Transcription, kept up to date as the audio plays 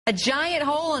A giant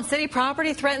hole on city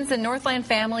property threatens a Northland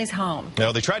family's home.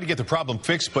 Now, they tried to get the problem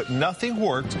fixed, but nothing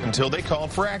worked until they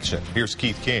called for action. Here's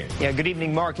Keith King. Yeah, good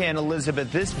evening, Mark and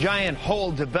Elizabeth. This giant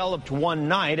hole developed one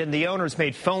night, and the owners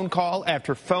made phone call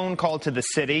after phone call to the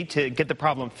city to get the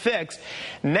problem fixed.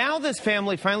 Now this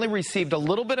family finally received a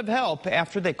little bit of help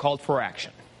after they called for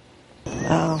action.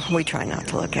 Oh, we try not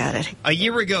to look at it. A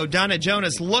year ago, Donna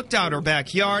Jonas looked out her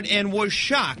backyard and was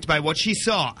shocked by what she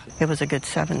saw. It was a good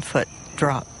 7-foot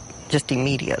drop just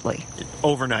immediately.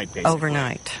 Overnight, basically.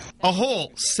 Overnight. A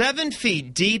hole 7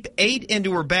 feet deep, 8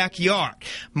 into her backyard.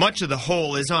 Much of the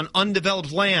hole is on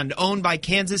undeveloped land owned by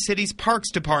Kansas City's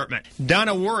Parks Department.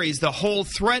 Donna worries the hole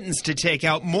threatens to take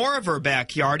out more of her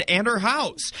backyard and her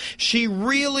house. She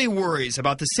really worries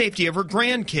about the safety of her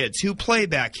grandkids who play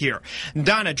back here.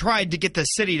 Donna tried to get the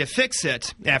city to fix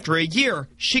it. After a year,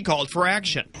 she called for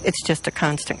action. It's just a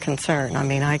constant concern. I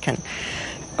mean,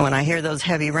 when I hear those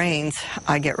heavy rains,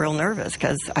 I get real nervous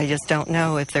because I just don't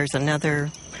know if there's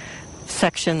another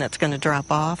section that's going to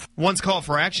drop off. Once Call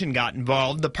for Action got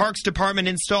involved, the Parks Department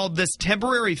installed this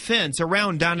temporary fence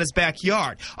around Donna's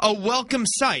backyard, a welcome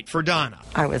sight for Donna.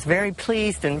 I was very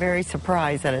pleased and very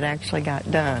surprised that it actually got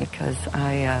done because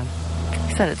I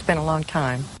said it's been a long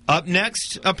time. Up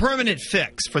next, a permanent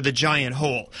fix for the giant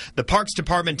hole. The Parks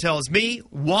Department tells me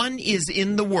one is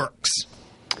in the works.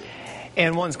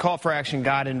 And once Call for Action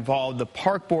got involved, the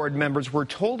park board members were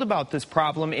told about this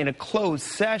problem in a closed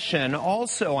session.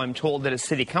 Also, I'm told that a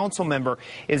city council member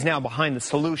is now behind the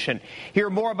solution. Hear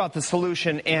more about the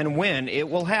solution and when it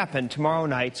will happen tomorrow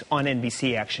night on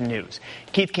NBC Action News.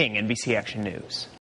 Keith King, NBC Action News.